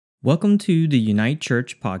Welcome to the Unite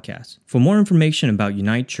Church podcast. For more information about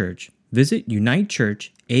Unite Church, visit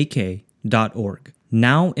unitechurchak.org.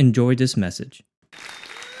 Now enjoy this message.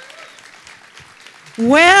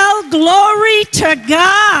 Well, glory to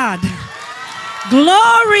God.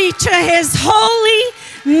 Glory to His holy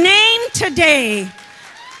name today.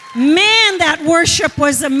 Man, that worship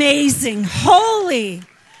was amazing. Holy.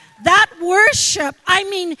 That worship, I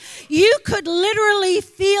mean, you could literally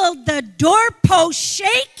feel the doorpost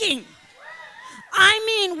shaking. I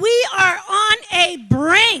mean, we are on a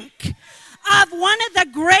brink of one of the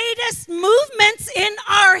greatest movements in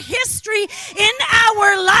our history, in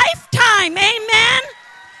our lifetime. Amen?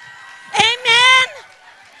 Amen?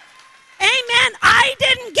 Amen. I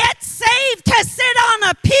didn't get saved to sit on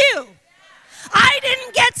a pew. I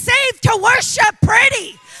didn't get saved to worship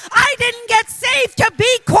pretty. I didn't get saved to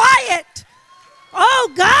be quiet.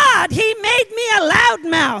 Oh, God, He made me a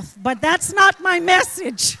loudmouth, but that's not my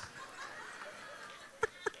message.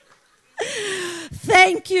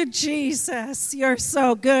 Thank you, Jesus. You're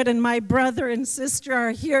so good, and my brother and sister are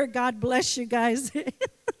here. God bless you guys.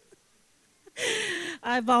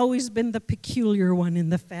 I've always been the peculiar one in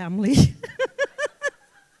the family.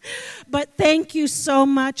 But thank you so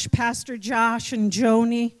much, Pastor Josh and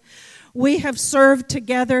Joni. We have served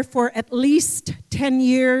together for at least 10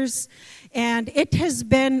 years, and it has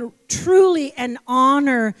been truly an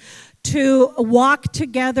honor to walk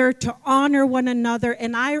together, to honor one another,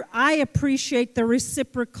 and I appreciate the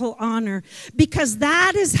reciprocal honor, because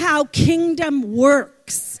that is how kingdom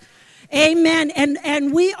works. Amen.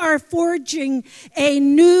 And we are forging a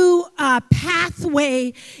new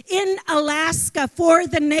pathway in Alaska for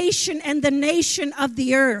the nation and the nation of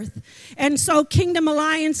the earth. And so Kingdom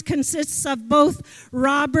Alliance consists of both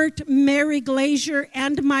Robert, Mary Glazier,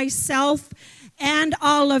 and myself, and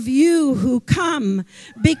all of you who come,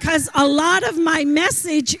 because a lot of my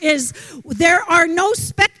message is there are no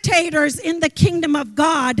spectators in the kingdom of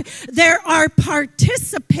God. There are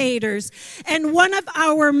participators. And one of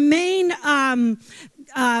our main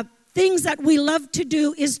things that we love to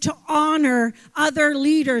do is to honor other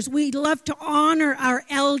leaders. We love to honor our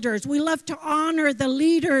elders. We love to honor the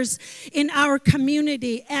leaders in our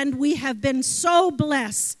community. And we have been so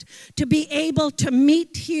blessed to be able to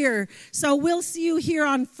meet here. So we'll see you here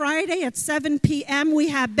on Friday at 7 p.m. We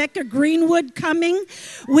have Becca Greenwood coming.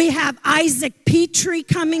 We have Isaac Petrie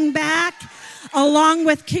coming back, along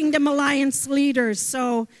with Kingdom Alliance leaders.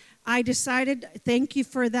 So I decided, thank you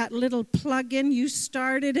for that little plug-in. You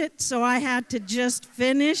started it, so I had to just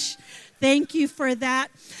finish. Thank you for that.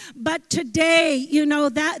 But today, you know,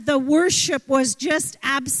 that the worship was just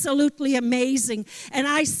absolutely amazing. And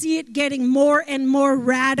I see it getting more and more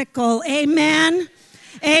radical. Amen.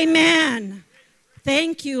 Amen.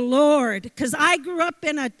 Thank you, Lord. Because I grew up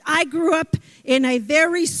in a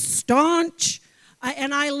very staunch,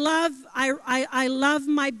 and I love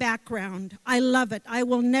my background. I love it. I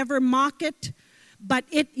will never mock it. But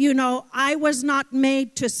I was not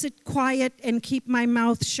made to sit quiet and keep my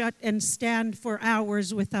mouth shut and stand for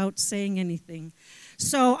hours without saying anything.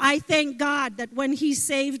 So I thank God that when He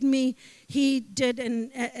saved me, He did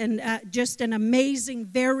just an amazing,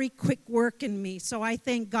 very quick work in me. So I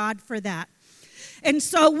thank God for that. And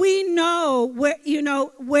so we know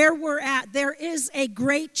where we're at. There is a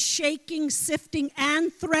great shaking, sifting,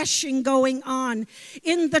 and threshing going on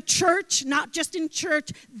in the church, not just in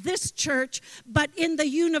this church, but in the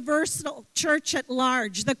universal church at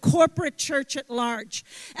large, the corporate church at large.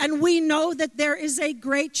 And we know that there is a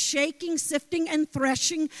great shaking, sifting, and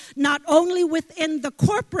threshing, not only within the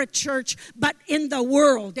corporate church, but in the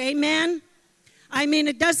world. Amen? I mean,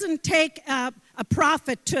 it doesn't take a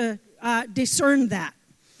prophet to discern that.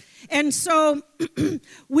 And so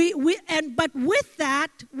but with that,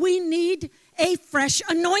 we need a fresh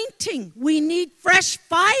anointing. We need fresh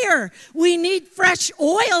fire. We need fresh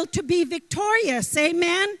oil to be victorious.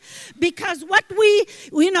 Amen. Because what we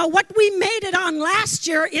made it on last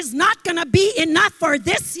year is not going to be enough for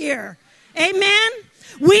this year. Amen.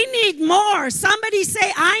 We need more. Somebody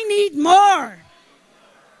say, I need more.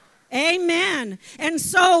 Amen. And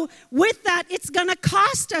so with that, it's going to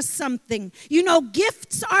cost us something.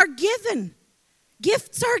 Gifts are given.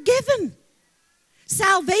 Gifts are given.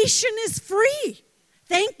 Salvation is free.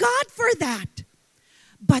 Thank God for that.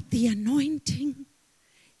 But the anointing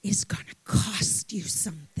is going to cost you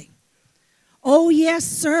something. Oh, yes,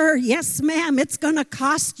 sir. Yes, ma'am. It's going to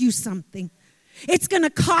cost you something. It's going to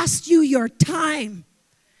cost you your time.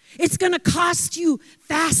 It's going to cost you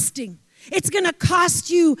fasting. It's going to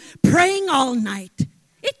cost you praying all night.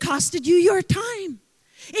 It costed you your time.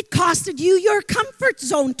 It costed you your comfort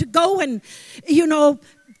zone to go and,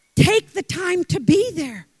 take the time to be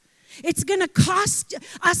there. It's going to cost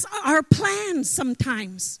us our plans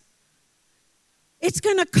sometimes. It's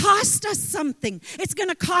going to cost us something. It's going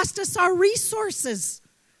to cost us our resources.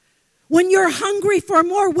 When you're hungry for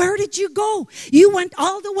more, where did you go? You went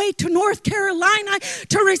all the way to North Carolina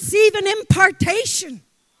to receive an impartation.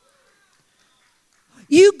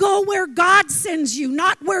 You go where God sends you,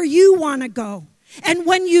 not where you want to go. And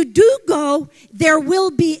when you do go, there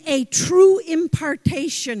will be a true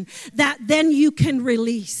impartation that then you can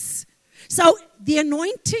release. So the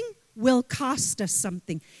anointing will cost us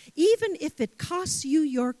something. Even if it costs you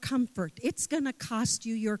your comfort, it's going to cost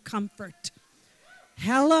you your comfort.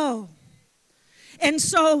 Hello. And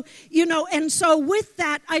so, with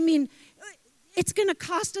that, I mean, it's going to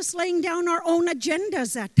cost us laying down our own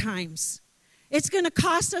agendas at times. It's going to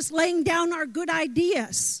cost us laying down our good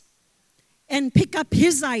ideas and pick up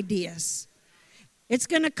his ideas. It's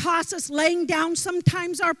going to cost us laying down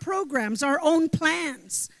sometimes our programs, our own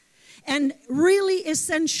plans. And really,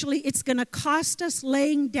 essentially, it's going to cost us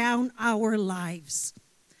laying down our lives.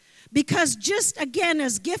 Because just again,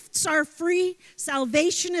 as gifts are free,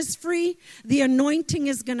 salvation is free, the anointing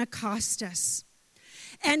is going to cost us.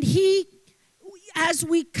 And as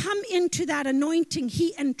we come into that anointing,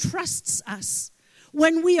 he entrusts us.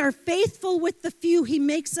 When we are faithful with the few, he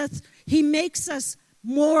makes us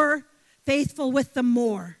more faithful with the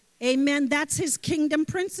more. Amen. That's his kingdom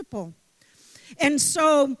principle. And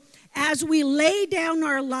so, as we lay down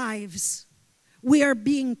our lives, we are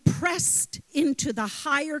being pressed into the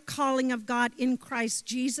higher calling of God in Christ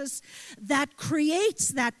Jesus that creates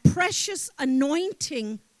that precious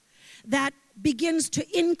anointing that begins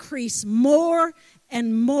to increase more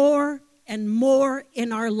and more and more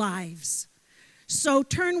in our lives. So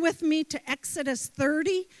turn with me to Exodus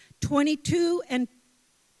 30, 22 and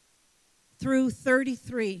through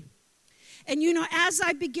 33. And as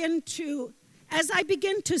I begin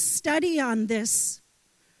to study on this,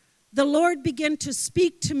 the Lord began to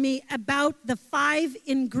speak to me about the 5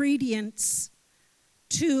 ingredients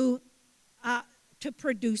to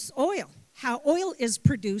produce oil, how oil is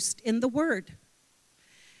produced in the Word.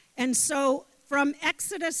 And so from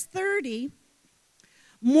Exodus 30,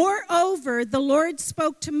 moreover, the Lord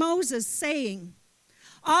spoke to Moses, saying,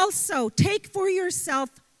 also take for yourself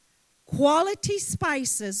quality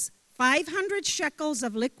spices, 500 shekels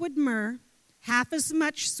of liquid myrrh, half as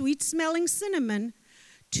much sweet-smelling cinnamon,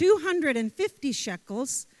 250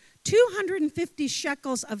 shekels, 250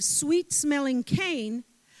 shekels of sweet-smelling cane,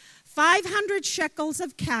 500 shekels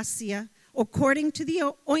of cassia, according to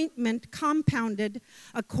the ointment compounded,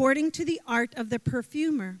 according to the art of the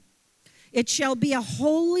perfumer. It shall be a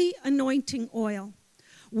holy anointing oil.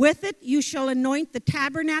 With it you shall anoint the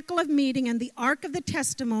tabernacle of meeting and the ark of the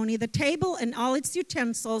testimony, the table and all its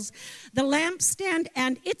utensils, the lampstand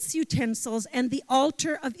and its utensils, and the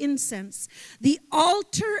altar of incense, the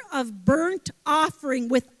altar of burnt offering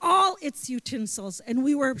with all its utensils. And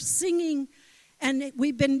we were singing, and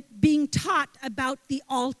we've been being taught about the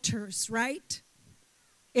altars, right?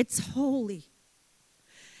 It's holy.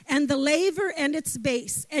 And the laver and its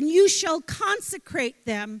base, and you shall consecrate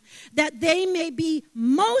them, that they may be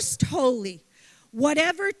most holy.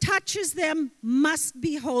 Whatever touches them must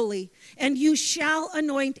be holy. And you shall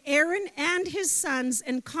anoint Aaron and his sons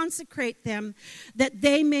and consecrate them, that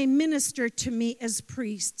they may minister to me as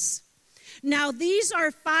priests. Now these are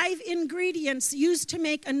 5 ingredients used to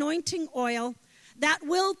make anointing oil that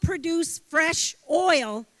will produce fresh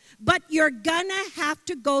oil, but you're gonna have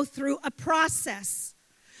to go through a process.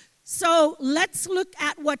 So let's look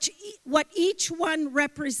at what each one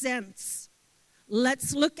represents.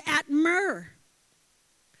 Let's look at myrrh.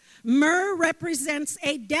 Myrrh represents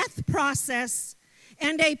a death process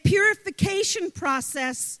and a purification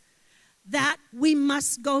process that we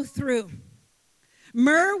must go through.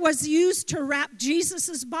 Myrrh was used to wrap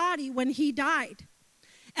Jesus' body when he died.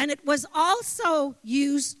 And it was also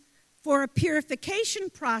used for a purification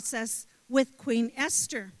process with Queen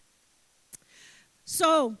Esther.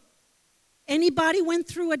 So, anybody went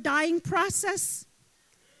through a dying process?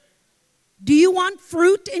 Do you want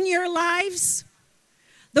fruit in your lives?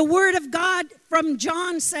 The Word of God from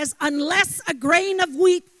John says, unless a grain of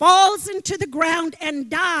wheat falls into the ground and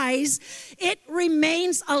dies, it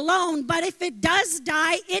remains alone. But if it does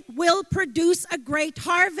die, it will produce a great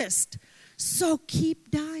harvest. So keep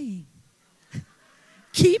dying.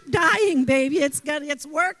 Keep dying, baby. It's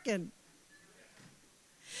working.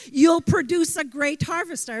 You'll produce a great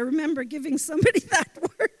harvest. I remember giving somebody that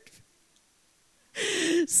word.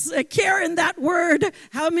 Karen, that word,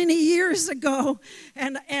 how many years ago?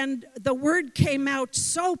 And the word came out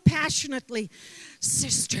so passionately.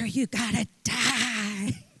 Sister, you gotta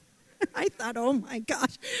die. I thought, oh my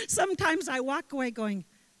gosh. Sometimes I walk away going,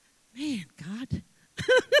 man, God.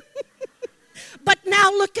 But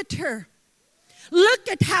now look at her. Look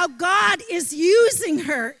at how God is using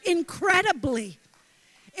her incredibly.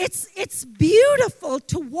 It's beautiful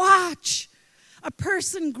to watch a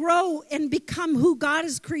person grow and become who God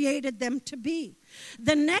has created them to be.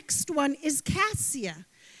 The next one is cassia.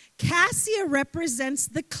 Cassia represents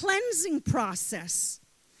the cleansing process.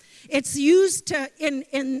 It's used to,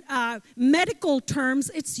 in medical terms,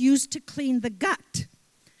 it's used to clean the gut,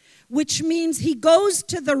 which means he goes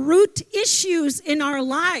to the root issues in our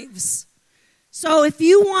lives. So if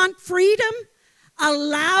you want freedom,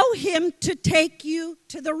 allow him to take you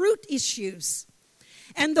to the root issues.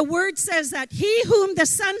 And the word says that he whom the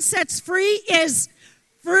Son sets free is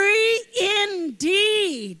free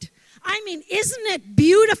indeed. I mean, isn't it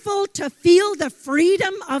beautiful to feel the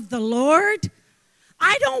freedom of the Lord?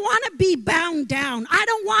 I don't want to be bound down. I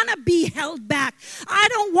don't want to be held back. I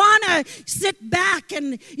don't want to sit back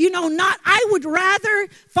and, I would rather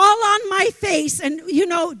fall on my face and,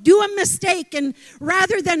 do a mistake and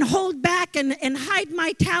rather than hold back and hide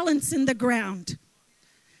my talents in the ground.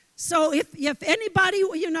 So if anybody,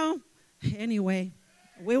 anyway,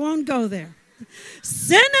 we won't go there.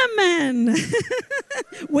 Cinnamon.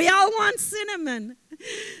 We all want cinnamon.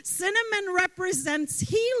 Cinnamon represents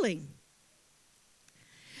healing.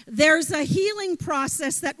 There's a healing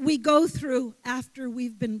process that we go through after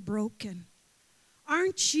we've been broken.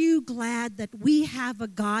 Aren't you glad that we have a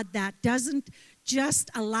God that doesn't just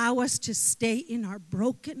allow us to stay in our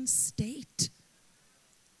broken state?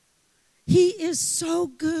 He is so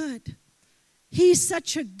good. He's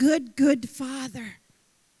such a good Father.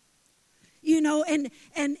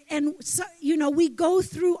 We go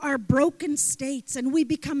through our broken states and we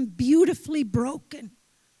become beautifully broken.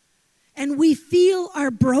 And we feel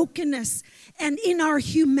our brokenness. And in our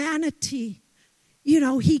humanity,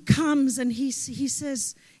 he comes and he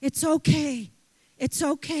says, it's okay. It's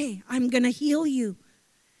okay. I'm going to heal you.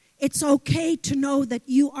 It's okay to know that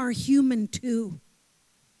you are human too.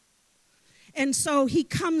 And so he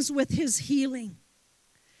comes with his healing.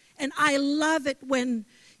 And I love it when,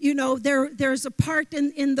 there's a part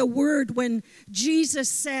in the word when Jesus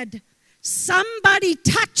said, somebody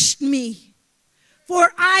touched me.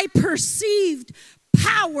 For I perceived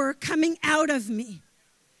power coming out of me.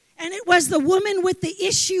 And it was the woman with the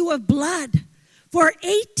issue of blood. For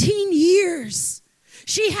 18 years,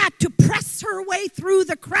 she had to press her way through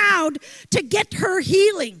the crowd to get her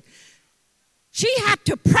healing. She had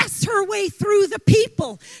to press her way through the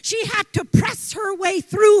people. She had to press her way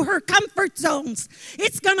through her comfort zones.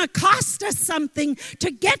 It's going to cost us something to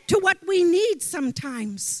get to what we need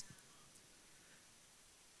sometimes.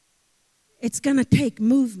 It's going to take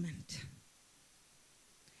movement.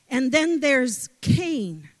 And then there's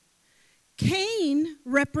Cain. Cain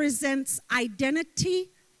represents identity,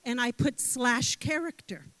 and I put /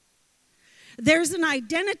 character. There's an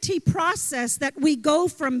identity process that we go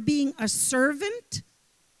from being a servant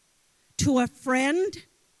to a friend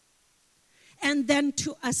and then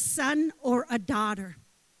to a son or a daughter.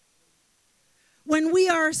 When we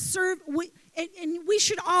are and we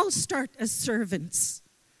should all start as servants.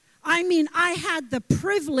 I mean, I had the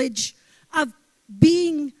privilege of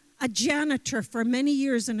being a janitor for many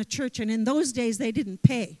years in a church, and in those days they didn't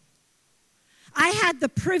pay. I had the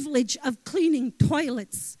privilege of cleaning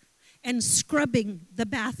toilets and scrubbing the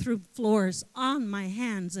bathroom floors on my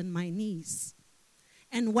hands and my knees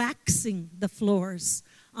and waxing the floors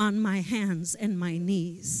on my hands and my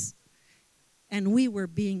knees. And we were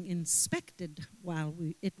being inspected while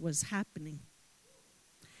it was happening.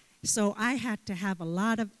 So I had to have a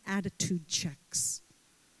lot of attitude checks.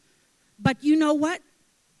 But you know what?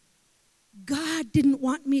 God didn't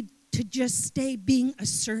want me to just stay being a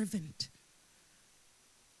servant.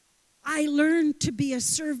 I learned to be a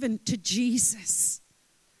servant to Jesus.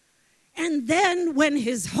 And then when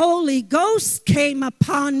his Holy Ghost came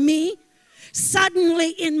upon me, suddenly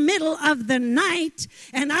in middle of the night,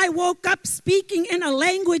 and I woke up speaking in a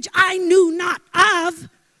language I knew not of,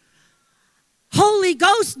 Holy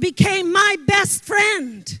Ghost became my best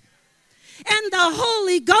friend. And the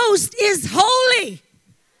Holy Ghost is holy.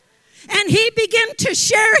 And he began to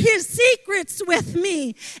share his secrets with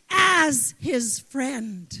me as his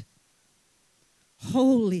friend.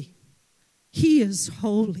 Holy. He is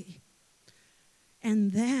holy.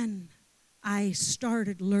 And then I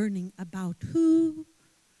started learning about who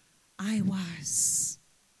I was.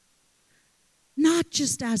 Not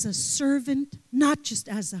just as a servant, not just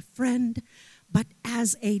as a friend, but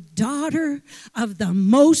as a daughter of the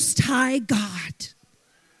Most High God.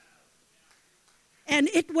 And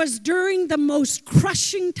it was during the most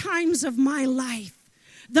crushing times of my life,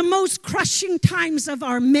 the most crushing times of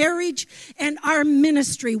our marriage and our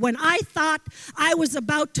ministry, when I thought I was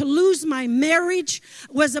about to lose my marriage,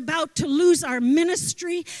 was about to lose our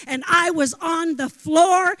ministry, and I was on the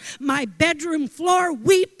floor, my bedroom floor,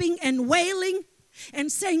 weeping and wailing and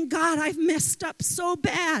saying, God, I've messed up so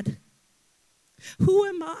bad. Who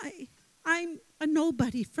am I? I'm a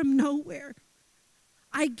nobody from nowhere.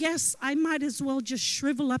 I guess I might as well just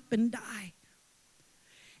shrivel up and die.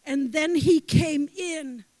 And then he came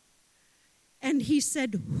in and he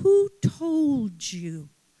said, who told you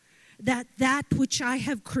that that which I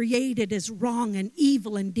have created is wrong and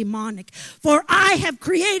evil and demonic? For I have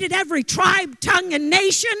created every tribe, tongue, and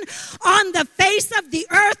nation on the face of the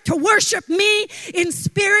earth to worship me in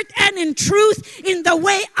spirit and in truth in the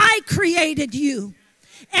way I created you.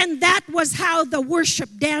 And that was how the worship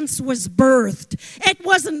dance was birthed. It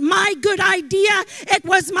wasn't my good idea. It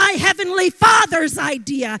was my Heavenly Father's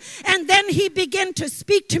idea. And then he began to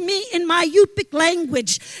speak to me in my Yupik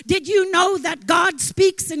language. Did you know that God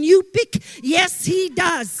speaks in Yupik? Yes, he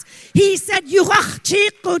does. He said,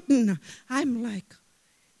 I'm like,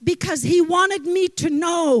 because he wanted me to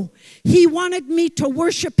know. He wanted me to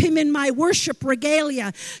worship him in my worship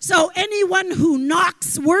regalia. So anyone who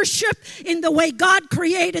knocks worship in the way God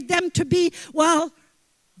created them to be, well,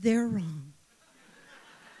 they're wrong.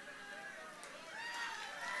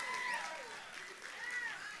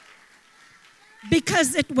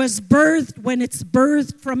 Because it was birthed when it's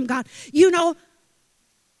birthed from God. You know,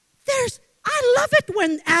 I love it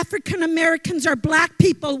when African Americans or black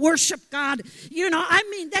people worship God. You know, I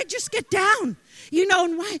mean, they just get down. You know,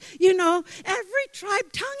 and why? You know, every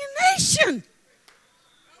tribe, tongue, and nation.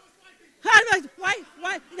 I'm like,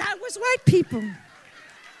 why? That was white people.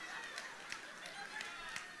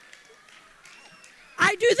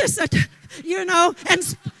 I do this, you know,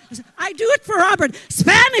 and I do it for Robert.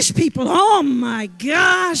 Spanish people, oh my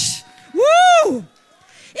gosh. Woo!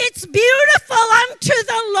 It's beautiful unto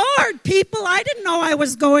the Lord, people. I didn't know I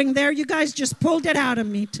was going there. You guys just pulled it out of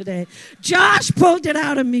me today. Josh pulled it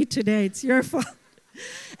out of me today. It's your fault.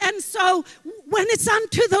 And so when it's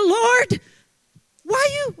unto the Lord, why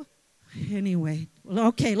you? Anyway, well,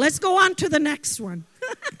 okay, let's go on to the next one.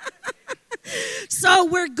 So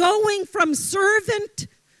we're going from servant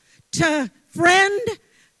to friend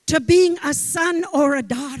to being a son or a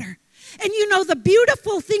daughter. And you know, the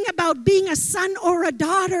beautiful thing about being a son or a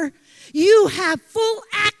daughter, you have full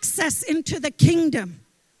access into the kingdom.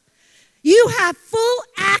 You have full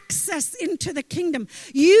access into the kingdom.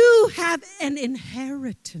 You have an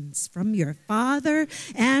inheritance from your father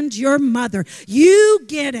and your mother. You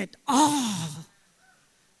get it all.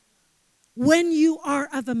 When you are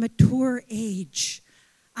of a mature age,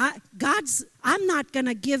 I'm not going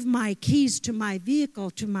to give my keys to my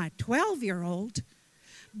vehicle to my 12-year-old.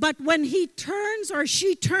 But when he turns or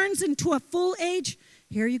she turns into a full age,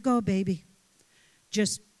 here you go, baby.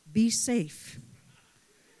 Just be safe.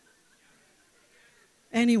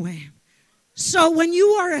 Anyway, so when you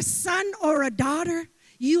are a son or a daughter,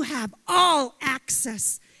 you have all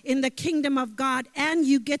access in the kingdom of God and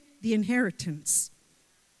you get the inheritance.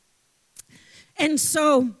 And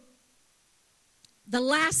so the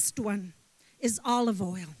last one is olive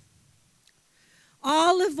oil.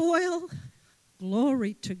 Olive oil.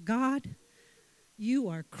 Glory to God. You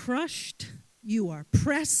are crushed. You are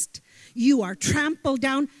pressed. You are trampled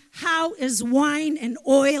down. How is wine and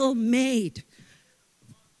oil made?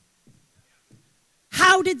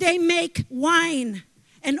 How did they make wine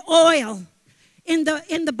and oil in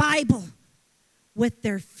the Bible? With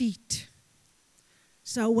their feet.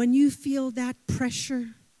 So when you feel that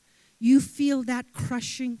pressure, you feel that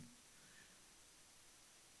crushing,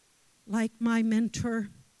 like my mentor,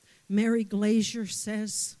 Mary Glazier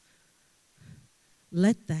says,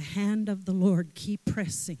 let the hand of the Lord keep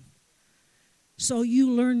pressing. So you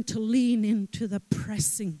learn to lean into the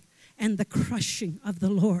pressing and the crushing of the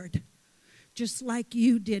Lord. Just like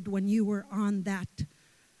you did when you were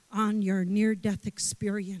on your near-death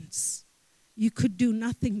experience. You could do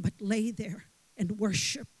nothing but lay there and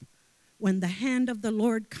worship. When the hand of the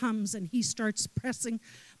Lord comes and he starts pressing,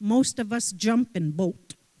 most of us jump and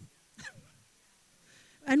bolt.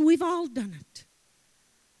 And we've all done it.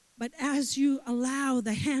 But as you allow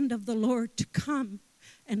the hand of the Lord to come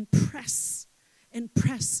and press,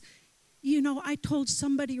 you know, I told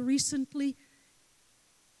somebody recently,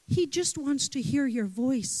 he just wants to hear your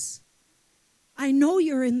voice. I know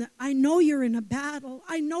you're in a battle.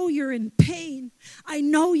 I know you're in pain. I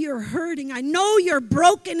know you're hurting. I know you're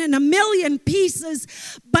broken in a million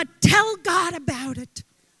pieces, but tell God about it.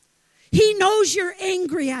 He knows you're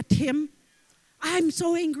angry at him. I'm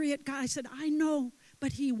so angry at God. I said, I know,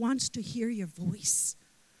 but he wants to hear your voice.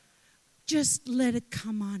 Just let it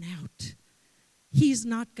come on out. He's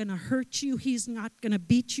not going to hurt you. He's not going to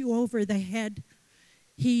beat you over the head.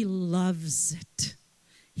 He loves it.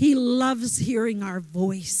 He loves hearing our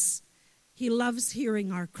voice. He loves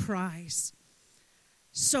hearing our cries.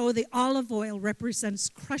 So the olive oil represents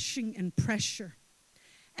crushing and pressure.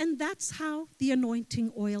 And that's how the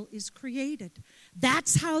anointing oil is created.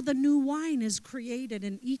 That's how the new wine is created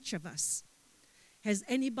in each of us. Has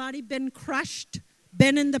anybody been crushed,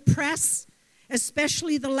 been in the press,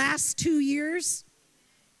 especially the last 2 years?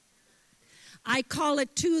 I call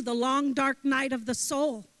it, too, the long, dark night of the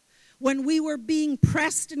soul. When we were being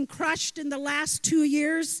pressed and crushed in the last 2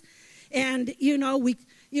 years, and,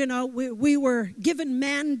 we were given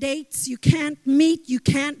mandates. You can't meet, you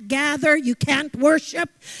can't gather, you can't worship,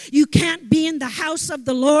 you can't be in the house of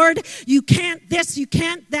the Lord, you can't this, you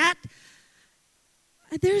can't that.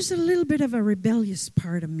 There's a little bit of a rebellious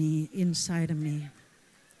part of me, inside of me.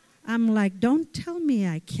 I'm like, don't tell me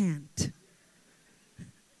I can't.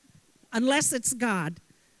 Unless it's God.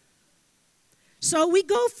 So we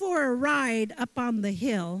go for a ride up on the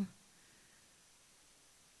hill,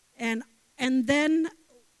 and then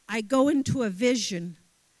I go into a vision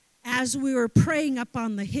as we were praying up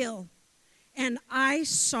on the hill, and I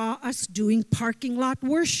saw us doing parking lot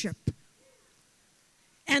worship.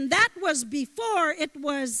 And that was before it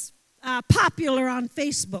was popular on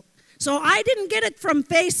Facebook. So I didn't get it from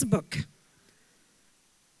Facebook.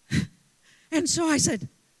 And so I said,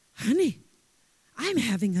 honey, I'm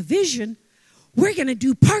having a vision. We're going to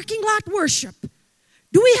do parking lot worship.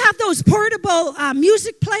 Do we have those portable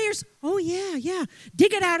music players? Oh, yeah.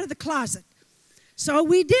 Dig it out of the closet. So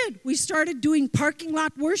we did. We started doing parking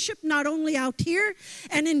lot worship, not only out here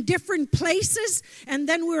and in different places. And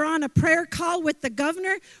then we were on a prayer call with the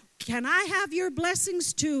governor. Can I have your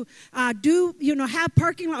blessings to have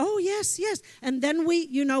parking lot? Oh, yes. And then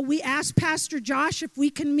we asked Pastor Josh if we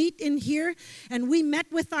can meet in here. And we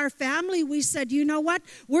met with our family. We said, you know what?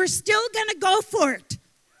 We're still going to go for it.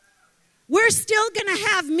 We're still going to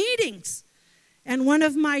have meetings. And one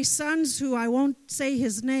of my sons, who I won't say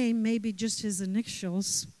his name, maybe just his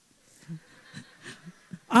initials,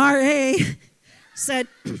 R.A., said,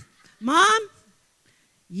 Mom,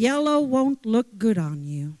 yellow won't look good on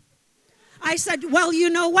you. I said, well, you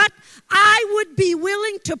know what? I would be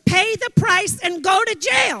willing to pay the price and go to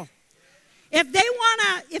jail. If they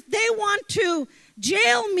want to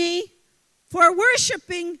jail me for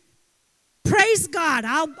worshiping, praise God.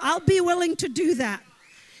 I'll be willing to do that.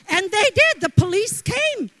 And they did. The police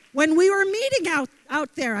came when we were meeting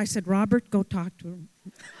out there. I said, Robert, go talk to him.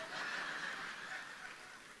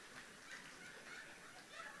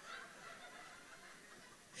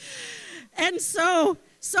 And so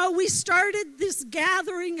we started this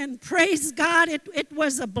gathering, and praise God, it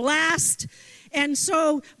was a blast. And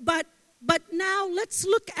so, but now let's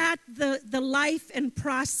look at the life and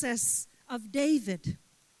process of David,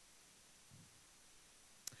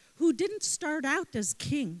 who didn't start out as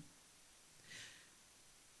king.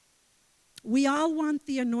 We all want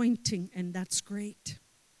the anointing, and that's great.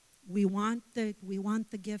 We want the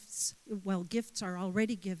gifts. Well, gifts are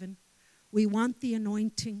already given. We want the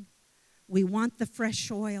anointing. We want the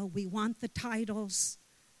fresh oil. We want the titles.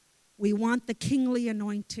 We want the kingly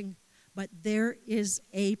anointing. But there is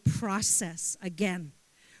a process, again,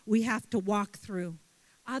 we have to walk through.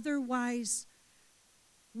 Otherwise,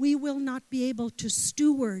 we will not be able to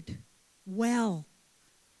steward well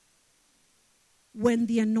when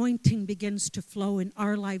the anointing begins to flow in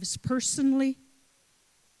our lives personally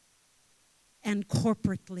and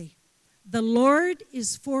corporately. The Lord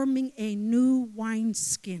is forming a new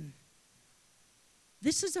wineskin.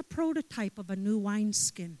 This is a prototype of a new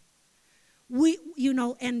wineskin.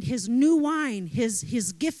 And his new wine, his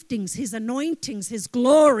giftings, his anointings, his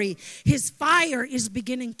glory, his fire is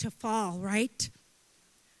beginning to fall, right?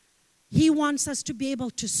 He wants us to be able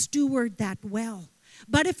to steward that well.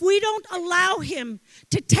 But if we don't allow him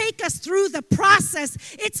to take us through the process,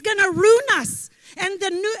 it's going to ruin us. And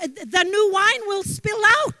the new wine will spill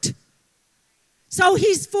out. So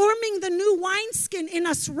he's forming the new wineskin in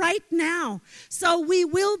us right now. So we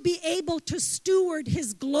will be able to steward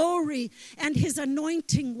his glory and his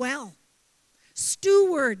anointing well.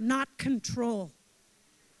 Steward, not control.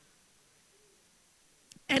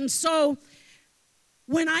 And so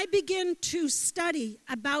when I begin to study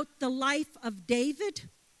about the life of David,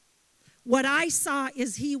 what I saw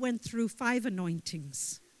is he went through 5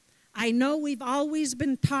 anointings. I know we've always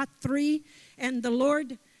been taught 3, and the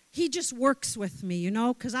Lord, he just works with me,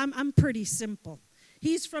 because I'm pretty simple.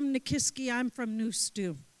 He's from Nikiski, I'm from New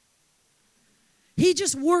Stew. He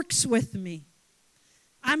just works with me.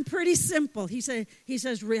 I'm pretty simple. He says,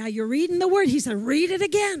 you're reading the word. He said, read it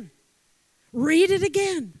again. Read it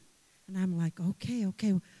again. And I'm like, okay,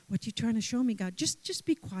 what you trying to show me, God? Just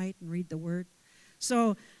be quiet and read the word.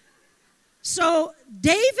 So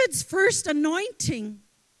David's first anointing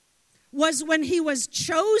was when he was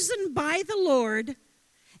chosen by the Lord,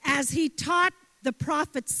 as he taught the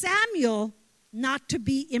prophet Samuel not to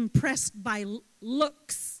be impressed by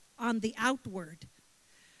looks on the outward,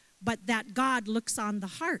 but that God looks on the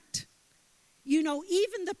heart. You know,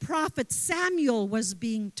 even the prophet Samuel was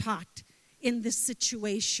being taught in this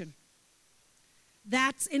situation.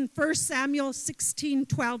 That's in 1 Samuel 16,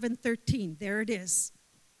 12, and 13. There it is.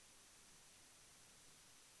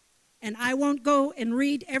 And I won't go and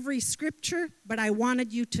read every scripture, but I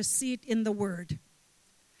wanted you to see it in the word.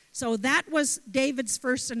 So that was David's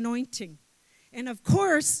first anointing. And of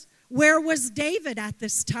course, where was David at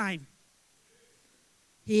this time?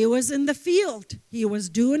 He was in the field. He was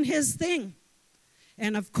doing his thing.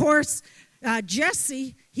 And of course,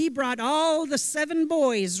 Jesse, he brought all the 7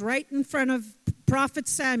 boys right in front of Prophet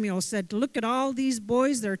Samuel, said, look at all these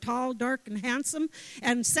boys. They're tall, dark, and handsome.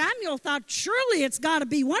 And Samuel thought, surely it's got to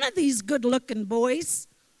be one of these good-looking boys.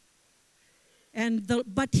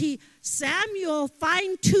 But Samuel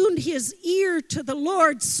fine-tuned his ear to the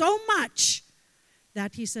Lord so much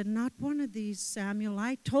that he said, not one of these, Samuel.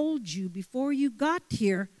 I told you before you got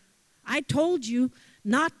here, I told you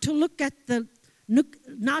not to look at the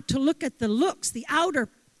looks, the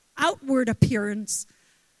outward appearance,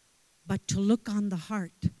 but to look on the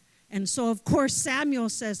heart. And so, of course, Samuel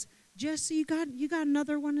says, Jesse, you got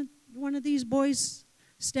another one of these boys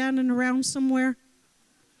standing around somewhere?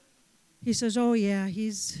 He says, oh, yeah,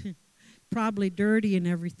 he's probably dirty and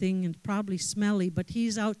everything and probably smelly, but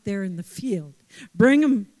he's out there in the field. Bring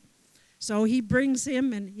him. So he brings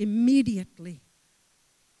him, and immediately,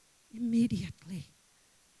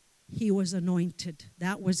 he was anointed.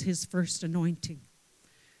 That was his first anointing.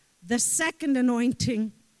 The second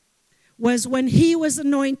anointing was when he was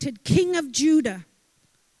anointed king of Judah,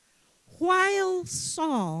 while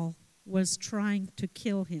Saul was trying to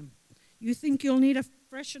kill him. You think you'll need a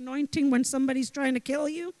fresh anointing when somebody's trying to kill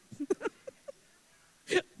you?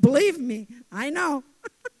 Believe me, I know.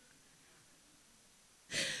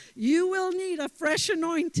 You will need a fresh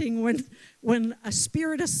anointing when a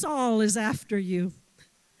spirit of Saul is after you.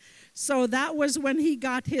 So that was when he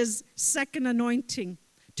got his second anointing,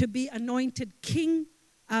 to be anointed king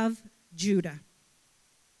of Judah.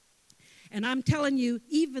 And I'm telling you,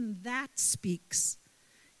 even that speaks.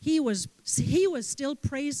 He was still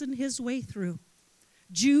praising his way through.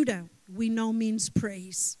 Judah, we know, means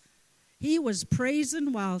praise. He was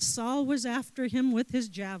praising while Saul was after him with his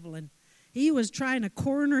javelin. He was trying to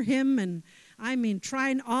corner him, and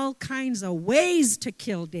trying all kinds of ways to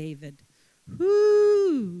kill David.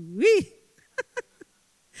 Whoo-wee.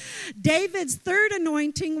 David's third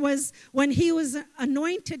anointing was when he was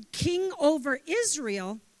anointed king over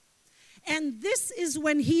Israel. And this is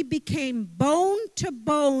when he became bone to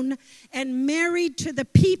bone and married to the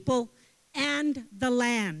people and the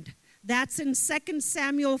land. That's in 2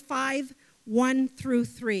 Samuel 5, 1 through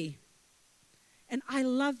 3. And I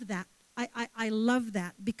love that. I love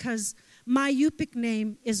that because my Yupik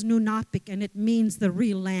name is Nunapik, and it means the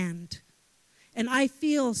real land. And I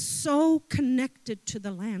feel so connected to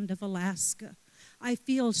the land of Alaska. I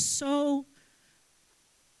feel so,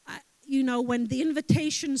 when the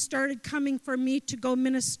invitation started coming for me to go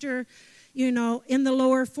minister, in the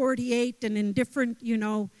lower 48 and in different,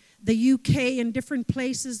 the UK and different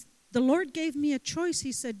places, the Lord gave me a choice.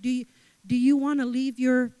 He said, do you want to leave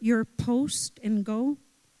your post and go?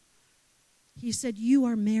 He said, you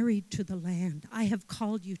are married to the land. I have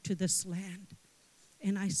called you to this land.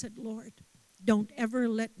 And I said, Lord, don't ever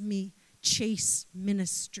let me chase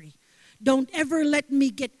ministry. Don't ever let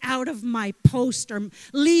me get out of my post or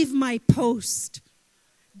leave my post.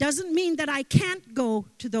 Doesn't mean that I can't go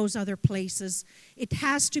to those other places. It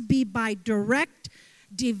has to be by direct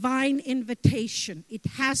divine invitation. It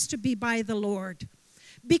has to be by the Lord.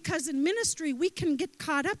 Because in ministry, we can get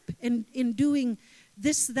caught up in doing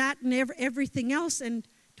this, that, and everything else and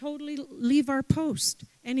totally leave our post.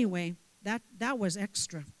 Anyway, that was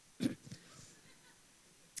extra.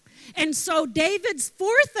 And so David's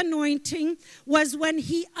fourth anointing was when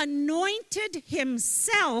he anointed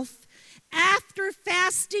himself after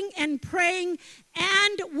fasting and praying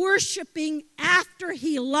and worshiping after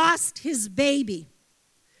he lost his baby.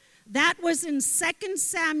 That was in 2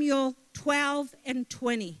 Samuel 12 and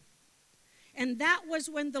 20. And that was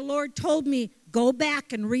when the Lord told me, go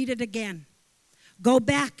back and read it again. Go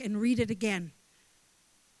back and read it again.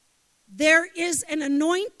 there is an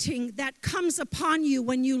anointing that comes upon you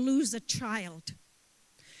when you lose a child.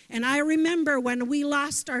 And I remember when we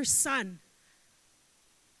lost our son,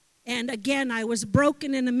 and again, I was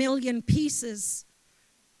broken in a million pieces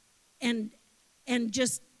and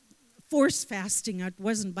just force fasting. It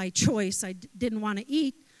wasn't by choice. I didn't want to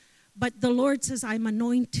eat. But the Lord says, I'm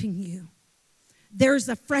anointing you. There's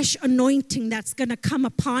a fresh anointing that's going to come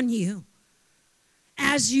upon you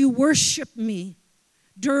as you worship me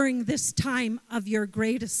during this time of your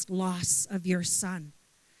greatest loss of your son.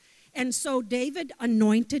 And so David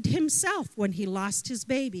anointed himself when he lost his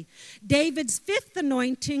baby. David's fifth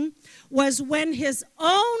anointing was when his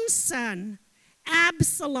own son,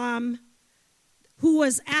 Absalom, who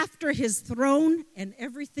was after his throne and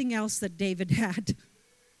everything else that David had,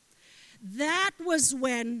 that was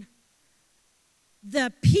when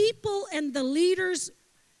the people and the leaders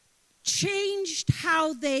changed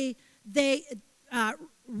how they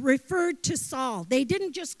referred to Saul. They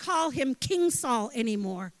didn't just call him King Saul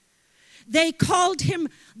anymore. They called him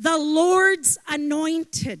the Lord's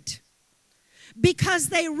anointed, because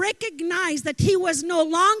they recognized that he was no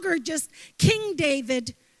longer just King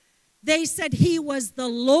David. They said he was the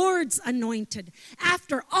Lord's anointed.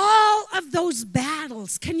 After all of those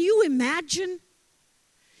battles, can you imagine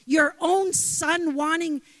your own son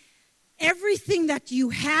wanting everything that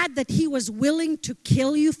you had, that he was willing to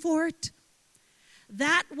kill you for it?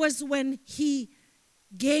 That was when he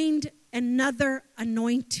gained another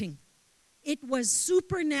anointing. It was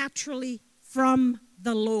supernaturally from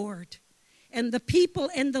the Lord. And the people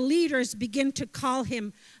and the leaders begin to call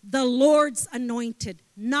him the Lord's anointed,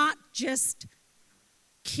 not just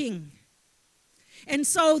king. And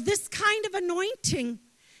so this kind of anointing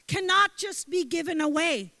cannot just be given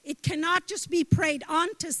away. It cannot just be prayed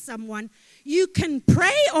onto someone. You can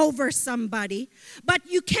pray over somebody, but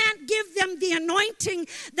you can't give them the anointing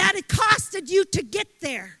that it costed you to get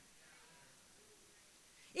there.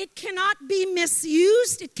 It cannot be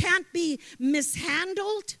misused. It can't be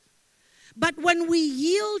mishandled. But when we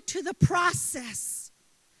yield to the process,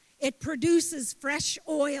 it produces fresh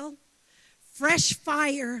oil, fresh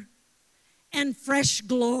fire, and fresh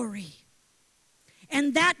glory.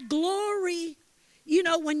 And that glory,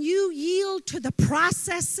 when you yield to the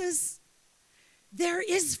processes, there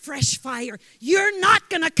is fresh fire. You're not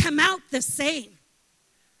going to come out the same.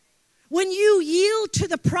 When you yield to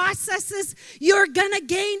the processes, you're going to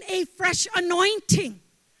gain a fresh anointing.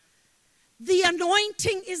 The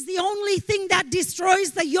anointing is the only thing that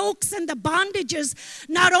destroys the yokes and the bondages,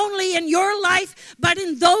 not only in your life, but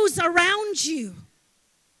in those around you.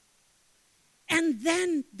 And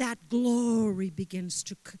then that glory begins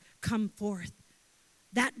to come forth.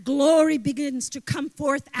 That glory begins to come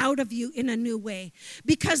forth out of you in a new way.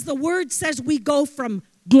 Because the word says we go from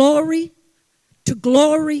glory to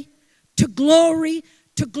glory to glory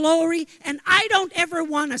to glory. And I don't ever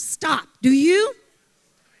want to stop. Do you?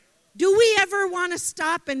 Do we ever want to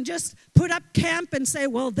stop and just put up camp and say,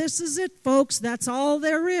 well, this is it, folks. That's all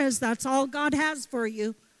there is. That's all God has for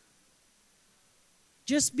you.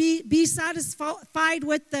 Just be satisfied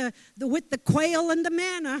with the quail and the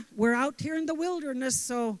manna. We're out here in the wilderness,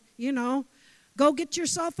 so, go get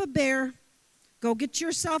yourself a bear. Go get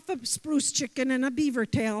yourself a spruce chicken and a beaver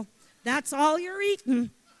tail. That's all you're eating.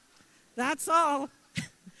 That's all.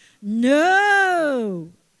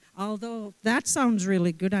 No. Although that sounds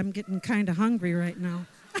really good. I'm getting kind of hungry right now.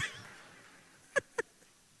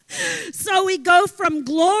 So we go from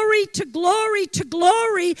glory to glory to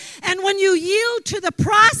glory. And when you yield to the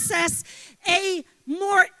process, a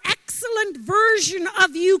more excellent version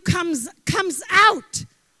of you comes out.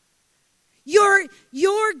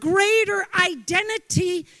 Your greater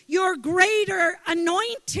identity, your greater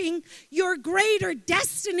anointing, your greater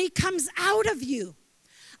destiny comes out of you.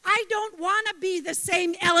 I don't want to be the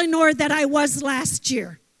same Eleanor that I was last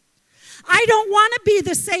year. I don't want to be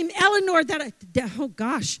the same Eleanor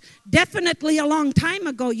definitely a long time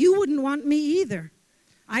ago. You wouldn't want me either.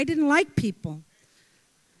 I didn't like people.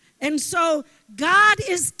 And so God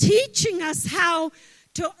is teaching us how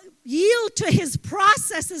to yield to his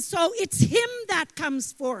processes, so it's him that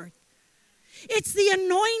comes forth. It's the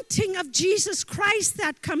anointing of Jesus Christ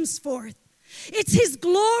that comes forth. It's his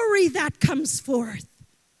glory that comes forth.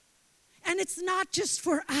 And it's not just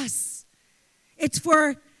for us. It's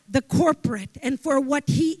for the corporate and for what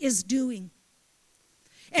he is doing.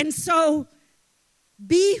 And so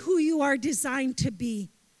be who you are designed to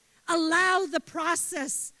be. Allow the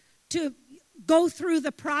process to go through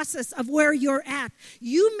the process of where you're at.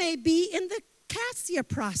 You may be in the cassia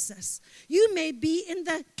process. You may be in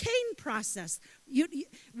the Cain process.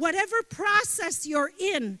 Whatever process you're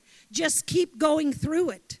in, just keep going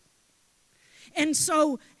through it. And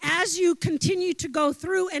so as you continue to go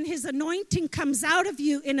through and his anointing comes out of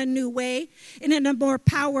you in a new way, and in a more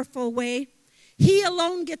powerful way, he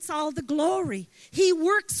alone gets all the glory. He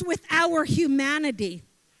works with our humanity.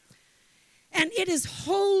 And it is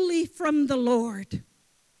wholly from the Lord.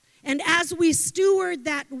 And as we steward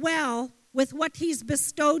that well with what he's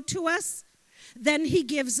bestowed to us, then he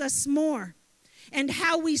gives us more. And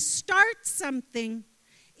how we start something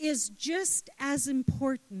is just as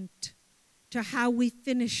important to how we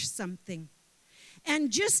finish something.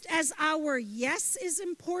 And just as our yes is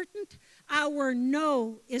important, our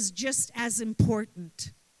no is just as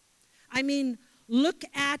important. I mean, look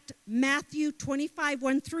at Matthew 25,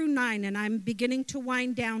 1 through 9, and I'm beginning to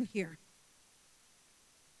wind down here.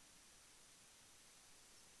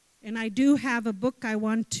 And I do have a book I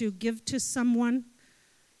want to give to someone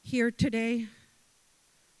here today.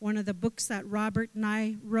 One of the books that Robert and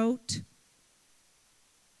I wrote.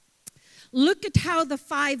 Look at how the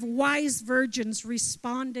 5 wise virgins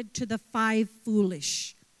responded to the 5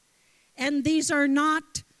 foolish. And these are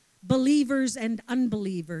not believers and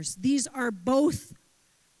unbelievers. These are both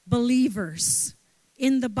believers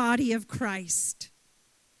in the body of Christ.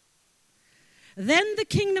 Then the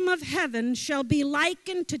kingdom of heaven shall be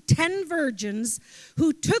likened to 10 virgins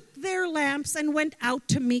who took their lamps and went out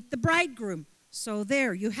to meet the bridegroom. So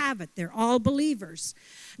there you have it. They're all believers.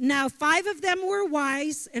 Now 5 of them were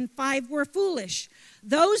wise and 5 were foolish.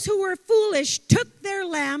 Those who were foolish took their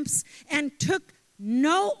lamps and took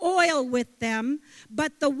no oil with them,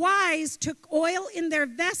 but the wise took oil in their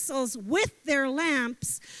vessels with their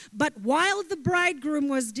lamps. But while the bridegroom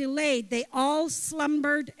was delayed, they all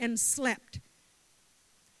slumbered and slept.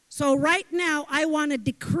 So right now, I want to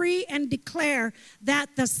decree and declare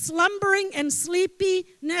that the slumbering and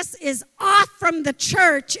sleepiness is off from the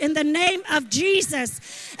church in the name of Jesus.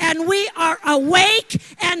 And we are awake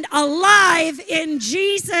and alive in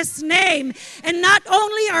Jesus' name. And not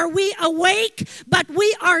only are we awake, but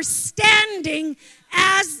we are standing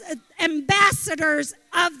as ambassadors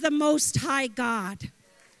of the Most High God.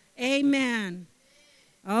 Amen.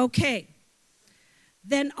 Okay.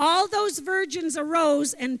 Then all those virgins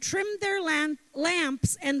arose and trimmed their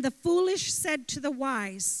lamps, and the foolish said to the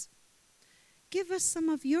wise, "Give us some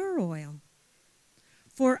of your oil,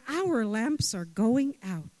 for our lamps are going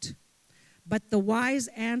out." But the wise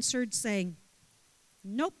answered, saying,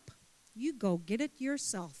 "Nope, you go get it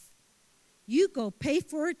yourself. You go pay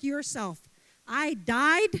for it yourself. I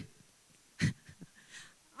died,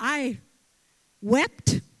 I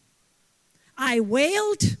wept, I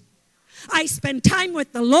wailed, I spent time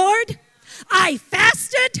with the Lord. I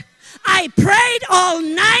fasted. I prayed all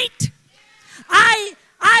night. I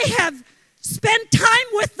have spent time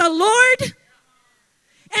with the Lord.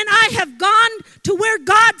 And I have gone to where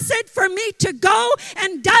God said for me to go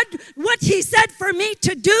and done what he said for me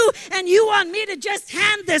to do. And you want me to just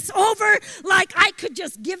hand this over like I could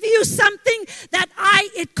just give you something that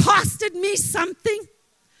it costed me something?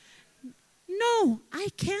 No, I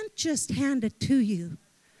can't just hand it to you.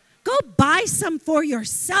 Go buy some for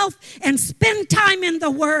yourself and spend time in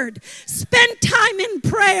the Word. Spend time in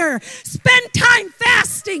prayer. Spend time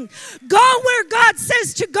fasting. Go where God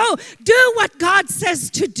says to go. Do what God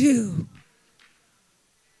says to do.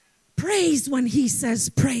 Praise when he says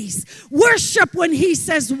praise. Worship when he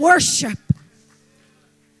says worship.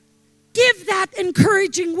 Give that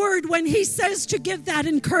encouraging word when he says to give that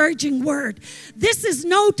encouraging word. This is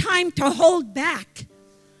no time to hold back.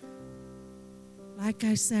 Like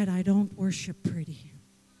I said, I don't worship pretty.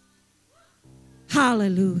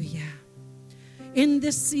 Hallelujah. In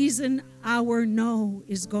this season, our no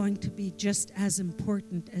is going to be just as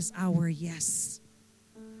important as our yes.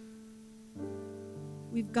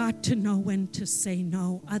 We've got to know when to say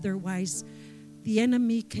no. Otherwise, the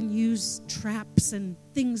enemy can use traps and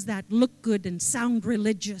things that look good and sound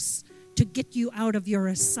religious to get you out of your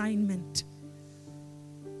assignment.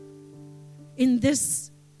 In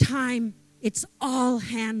this time, it's all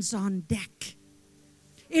hands on deck.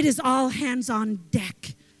 It is all hands on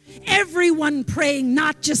deck. Everyone praying,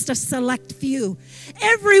 not just a select few.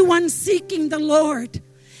 Everyone seeking the Lord.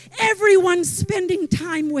 Everyone spending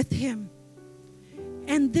time with him.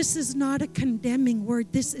 And this is not a condemning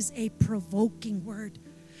word. This is a provoking word.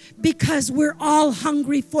 Because we're all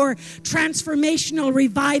hungry for transformational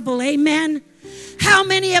revival. Amen. How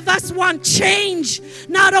many of us want change,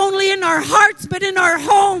 not only in our hearts, but in our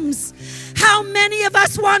homes? How many of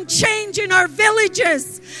us want change in our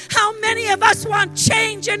villages? How many of us want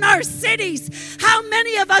change in our cities? How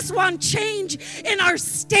many of us want change in our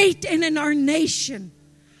state and in our nation?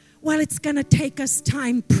 Well, it's going to take us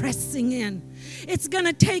time pressing in. It's going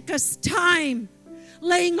to take us time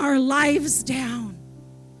laying our lives down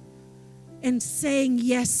and saying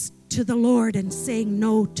yes to the Lord and saying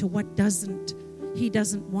no to what He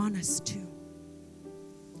doesn't want us to.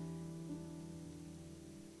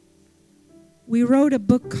 We wrote a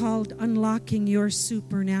book called Unlocking Your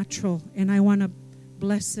Supernatural, and I want to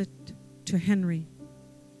bless it to Henry.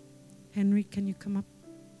 Henry, can you come up?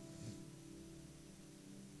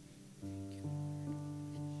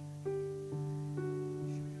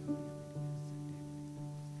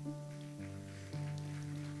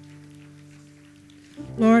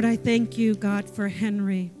 Lord, I thank you, God, for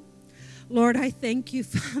Henry. Lord, I thank you,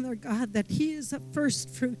 Father God, that he is a first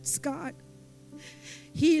fruits God.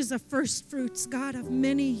 He is a first fruits, God, of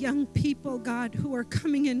many young people, God, who are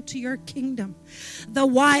coming into your kingdom. The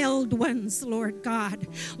wild ones, Lord God.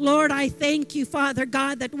 Lord, I thank you, Father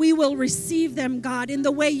God, that we will receive them, God, in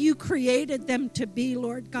the way you created them to be,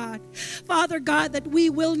 Lord God. Father God, that we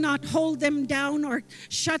will not hold them down or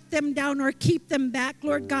shut them down or keep them back,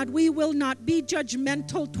 Lord God. We will not be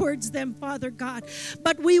judgmental towards them, Father God,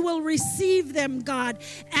 but we will receive them, God,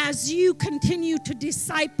 as you continue to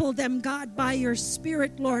disciple them, God, by your Spirit,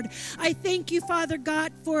 Lord. I thank you, Father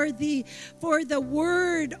God, for the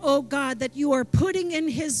word, oh God, that you are putting in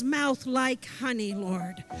his mouth like honey,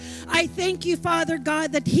 Lord. I thank you, Father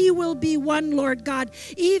God, that he will be one, Lord God,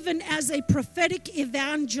 even as a prophetic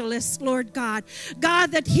evangelist, Lord God. God,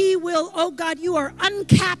 that he will, oh God, you are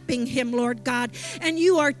uncapping him, Lord God, and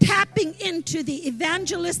you are tapping into the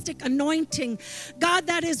evangelistic anointing, God,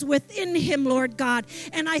 that is within him, Lord God.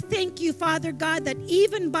 And I thank you, Father God, that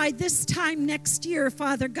even by this time next year,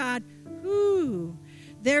 Father God,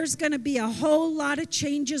 there's going to be a whole lot of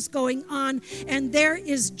changes going on, and there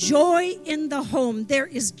is joy in the home. There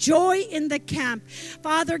is joy in the camp.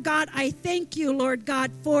 Father God, I thank you, Lord God,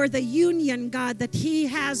 for the union, God, that he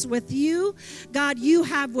has with you. God, you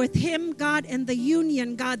have with him, God, and the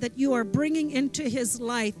union, God, that you are bringing into his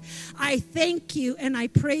life. I thank you and I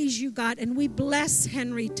praise you, God, and we bless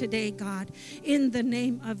Henry today, God, in the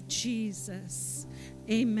name of Jesus.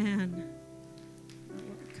 Amen.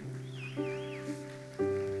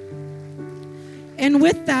 And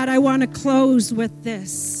with that, I want to close with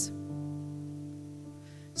this.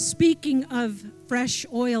 Speaking of fresh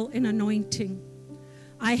oil and anointing,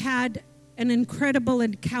 I had an incredible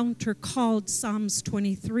encounter called Psalms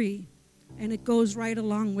 23, and it goes right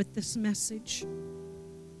along with this message,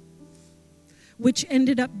 which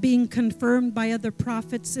ended up being confirmed by other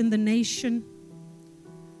prophets in the nation,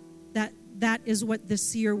 that is what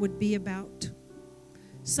this year would be about.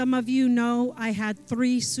 Some of you know I had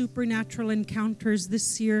 3 supernatural encounters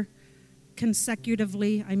this year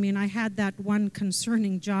consecutively. I mean, I had that one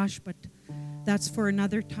concerning Josh, but that's for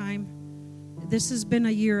another time. This has been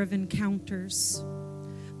a year of encounters,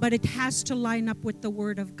 but it has to line up with the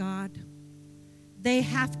Word of God. They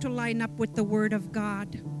have to line up with the Word of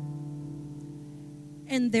God.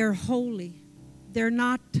 And they're holy. They're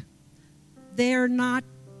not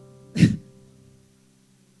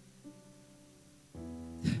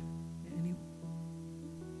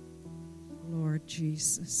Lord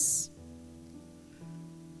Jesus.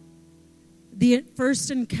 The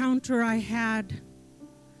first encounter I had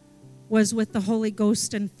was with the Holy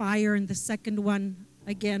Ghost and fire, and the second one,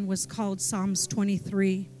 again, was called Psalms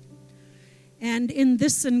 23. And in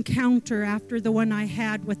this encounter, after the one I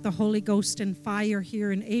had with the Holy Ghost and fire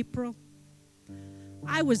here in April,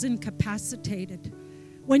 I was incapacitated.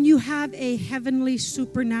 When you have a heavenly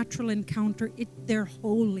supernatural encounter, they're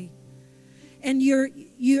holy. And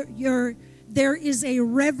there is a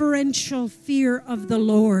reverential fear of the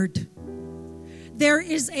Lord. There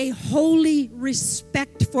is a holy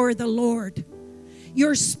respect for the Lord.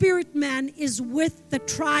 Your spirit man is with the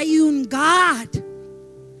triune God.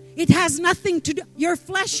 It has nothing to do. Your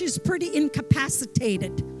flesh is pretty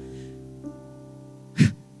incapacitated.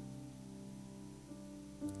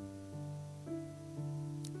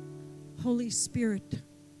 Holy Spirit,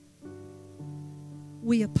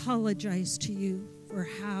 we apologize to you for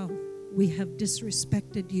how we have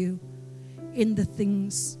disrespected you in the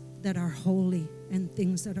things that are holy and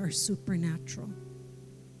things that are supernatural.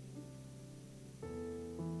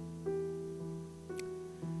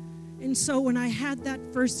 And so when I had that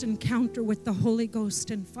first encounter with the Holy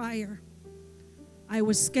Ghost and fire, we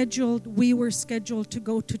were scheduled to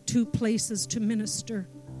go to 2 places to minister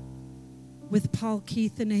with Paul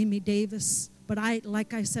Keith and Amy Davis. But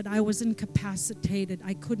like I said, I was incapacitated.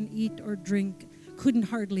 I couldn't eat or drink, couldn't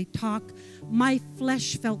hardly talk. My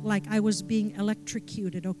flesh felt like I was being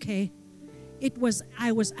electrocuted, okay?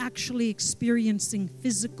 I was actually experiencing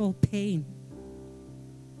physical pain.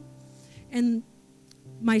 And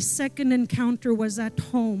my second encounter was at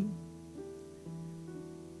home.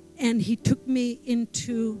 And he took me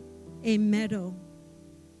into a meadow.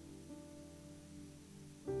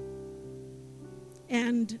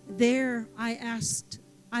 And there I asked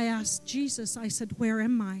Jesus, I said, where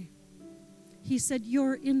am I? He said,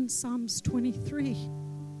 you're in Psalms 23.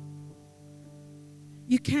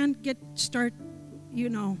 You can't start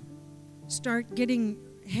getting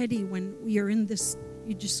heady when you're in this.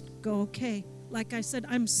 You just go, okay. Like I said,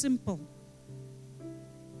 I'm simple.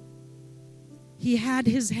 He had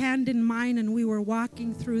his hand in mine, and we were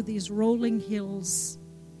walking through these rolling hills.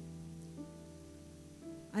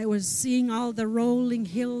 I was seeing all the rolling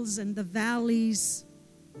hills and the valleys.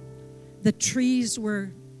 The trees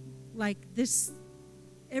were like this.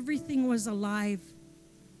 Everything was alive.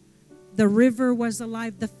 The river was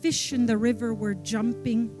alive. The fish in the river were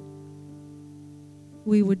jumping.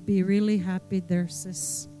 We would be really happy there,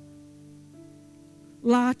 sis.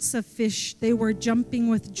 Lots of fish. They were jumping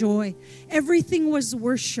with joy. Everything was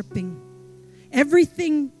worshiping.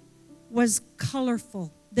 Everything was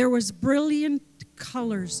colorful. There was brilliant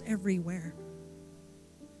colors everywhere.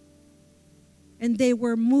 And they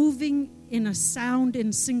were moving in a sound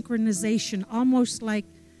and synchronization, almost like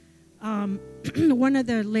one of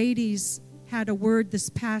the ladies had a word this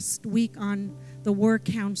past week on the War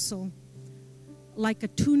Council, like a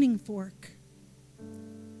tuning fork.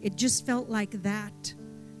 It just felt like that.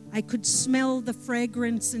 I could smell the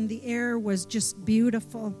fragrance, and the air was just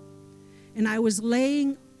beautiful. And I was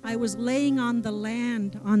laying on the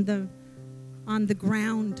land, on the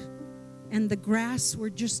ground, and the grass were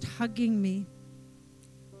just hugging me.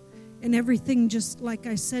 And everything, just like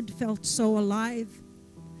I said, felt so alive.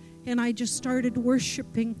 And I just started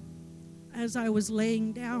worshiping as I was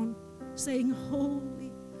laying down, saying,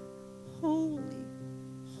 holy, holy,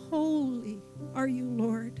 holy are you,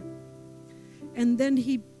 Lord. And then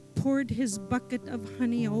he poured his bucket of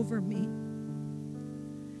honey over me.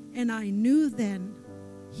 And I knew then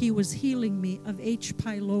he was healing me of H.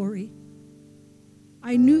 pylori.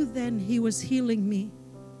 I knew then he was healing me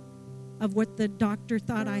of what the doctor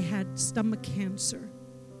thought I had, stomach cancer.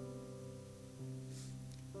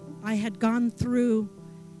 I had gone through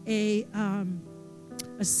a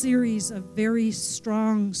series of very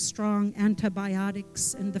strong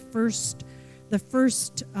antibiotics, and the first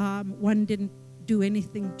one didn't do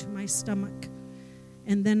anything to my stomach.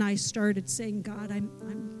 And then I started saying, God,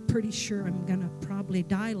 I'm pretty sure I'm gonna probably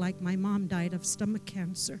die like my mom died of stomach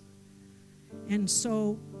cancer. And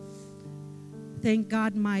so, thank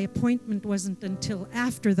God my appointment wasn't until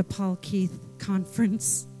after the Paul Keith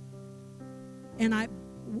conference. And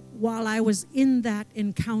while I was in that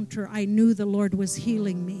encounter, I knew the Lord was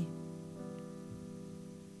healing me.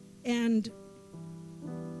 And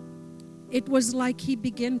it was like he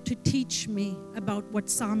began to teach me about what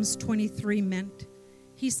Psalms 23 meant.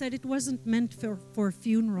 He said it wasn't meant for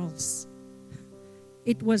funerals.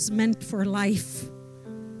 It was meant for life.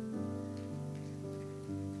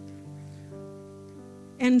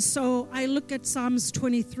 And so I look at Psalms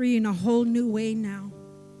 23 in a whole new way now.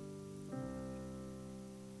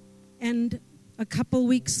 And a couple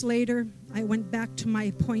weeks later, I went back to my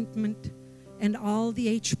appointment, and all the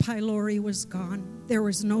H. pylori was gone. There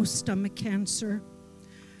was no stomach cancer.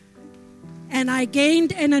 And I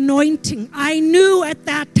gained an anointing. I knew at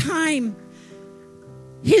that time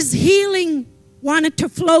his healing wanted to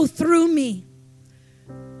flow through me,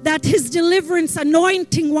 that his deliverance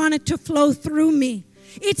anointing wanted to flow through me.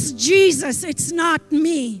 It's Jesus, it's not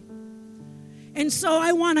me. And so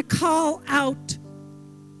I want to call out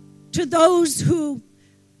to those who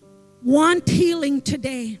want healing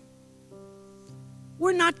today.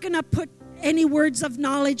 We're not going to put any words of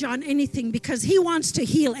knowledge on anything, because he wants to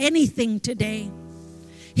heal anything today.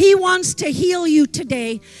 He wants to heal you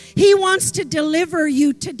today. He wants to deliver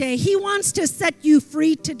you today. He wants to set you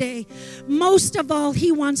free today. Most of all,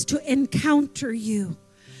 he wants to encounter you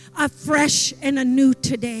afresh and anew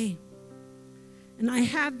today. And I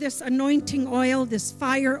have this anointing oil, this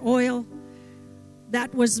fire oil,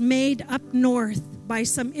 that was made up north by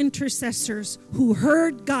some intercessors who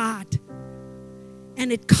heard God.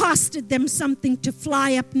 And it costed them something to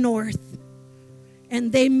fly up north.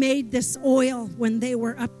 And they made this oil when they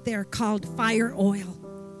were up there called fire oil.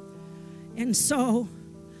 And so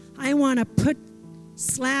I want to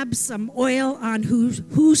slab some oil on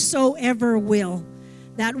whosoever will,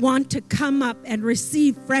 that want to come up and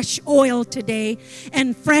receive fresh oil today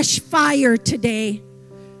and fresh fire today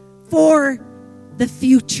for the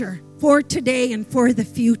future, for today and for the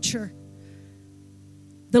future.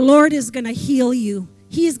 The Lord is going to heal you.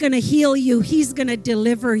 He's going to heal you. He's going to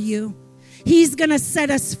deliver you. He's going to set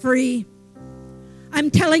us free.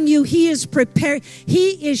 I'm telling you, he is prepared.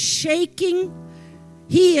 He is shaking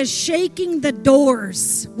He is shaking the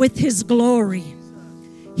doors with His glory.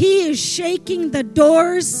 He is shaking the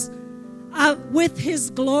doors with His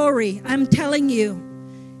glory. I'm telling you.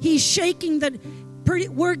 He's shaking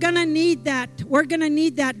we're going to need that. We're going to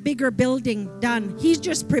need that bigger building done. He's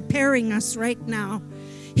just preparing us right now.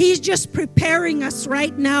 He's just preparing us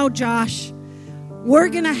right now, Josh. We're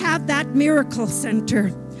going to have that miracle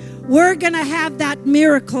center. We're going to have that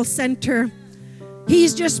miracle center.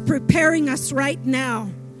 He's just preparing us right now.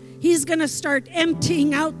 He's going to start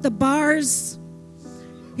emptying out the bars.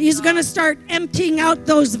 He's going to start emptying out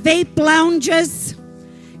those vape lounges.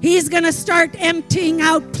 He's going to start emptying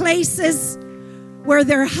out places where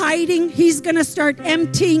they're hiding. He's going to start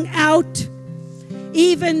emptying out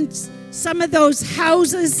even some of those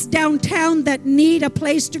houses downtown that need a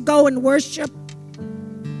place to go and worship.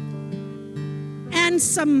 And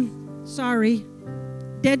some,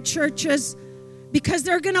 dead churches, because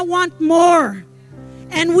they're going to want more.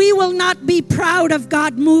 And we will not be proud of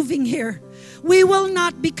God moving here. We will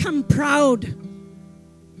not become proud.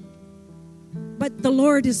 But the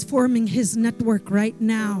Lord is forming His network right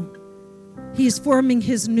now. He's forming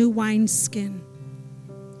His new wineskin.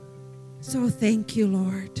 So thank you,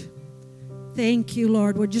 Lord. Thank you,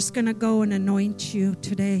 Lord. We're just going to go and anoint you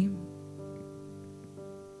today.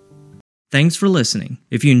 Thanks for listening.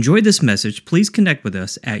 If you enjoyed this message, please connect with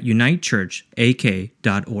us at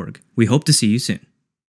unitechurchak.org. We hope to see you soon.